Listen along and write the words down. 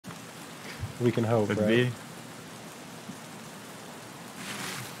We can hope, Could right? be.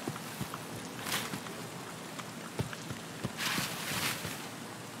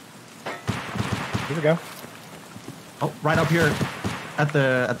 Here we go. Oh, right up here at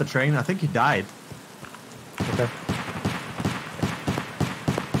the train. I think he died. Okay.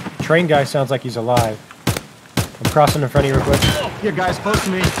 Train guy sounds like he's alive. I'm crossing in front of you real quick. Here, guys, close to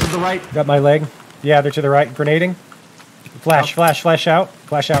me, to the right. Got my leg. Yeah, they're to the right. Grenading. Flash, flash, flash out.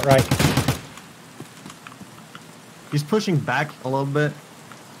 Flash out right. He's pushing back a little bit.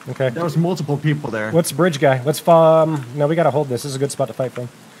 Okay. There was multiple people there. What's bridge guy? Let's no, we gotta hold this. This is a good spot to fight from.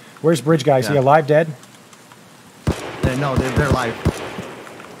 Where's bridge guy? Is he Yeah. alive, dead? No, they're alive.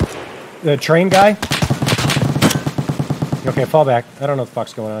 The train guy? Okay, fall back. I don't know what the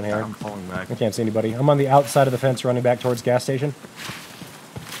fuck's going on here. I'm falling back. I can't see anybody. I'm on the outside of the fence running back towards gas station.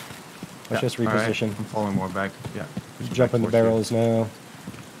 Let's just reposition. Right. I'm falling more back. Yeah. Just jump in the barrels now.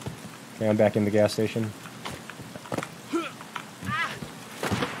 Okay, I'm back in the gas station.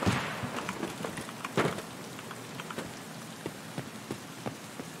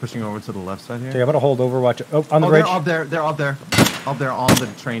 Pushing over to the left side here. Okay, I'm gonna hold Overwatch. Oh, on the Oh, bridge. they're up there. They're up there. Up there on the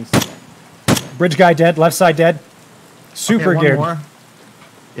trains. Bridge guy dead. Left side dead. Super Okay, geared. one more.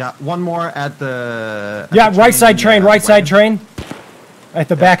 Yeah, one more at the... Yeah, right side train. Right side train. At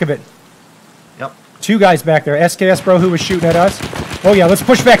the back of it. Yep. Two guys back there. SKS bro who was shooting at us. Oh yeah, let's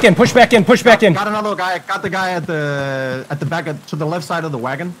push back in. Push back in. Push back in. Got another guy. Got the guy at the back to the left side of the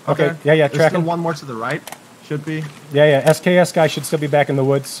wagon. Okay. Yeah, yeah. There's Tracking. still one more to the right. Should be. Yeah, yeah. SKS guy should still be back in the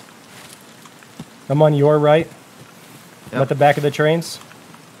woods. I'm on your right. I'm Yep. at the back of the trains.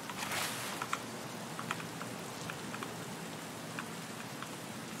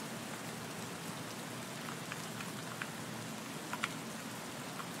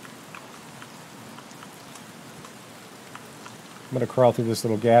 I'm going to crawl through this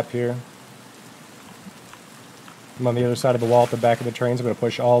little gap here. I'm on the other side of the wall at the back of the trains. I'm going to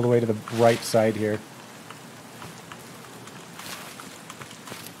push all the way to the right side here.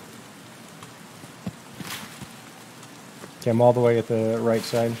 Okay, I'm all the way at the right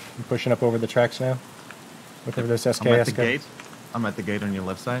side. I'm pushing up over the tracks now. Look over this SKS I'm at the guy. gate. I'm at the gate on your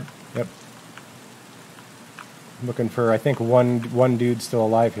left side. Yep. I'm looking for, I think, one dude still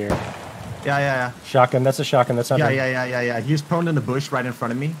alive here. Yeah, yeah, Shotgun, that's a shotgun. That's not yeah. him. Yeah. He's prone in the bush right in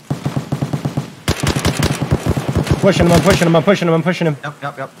front of me. Pushing him, I'm pushing him, I'm pushing him, I'm pushing him.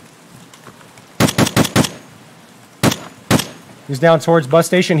 Yep. He's down towards bus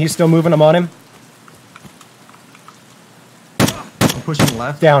station. He's still moving. I'm on him. I'm pushing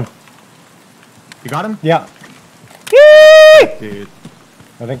left. Down. You got him? Yeah. Dude.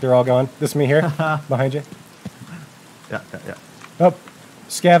 I think they're all gone. This is me here, behind you. Yeah. Oh,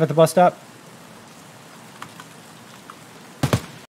 scav at the bus stop.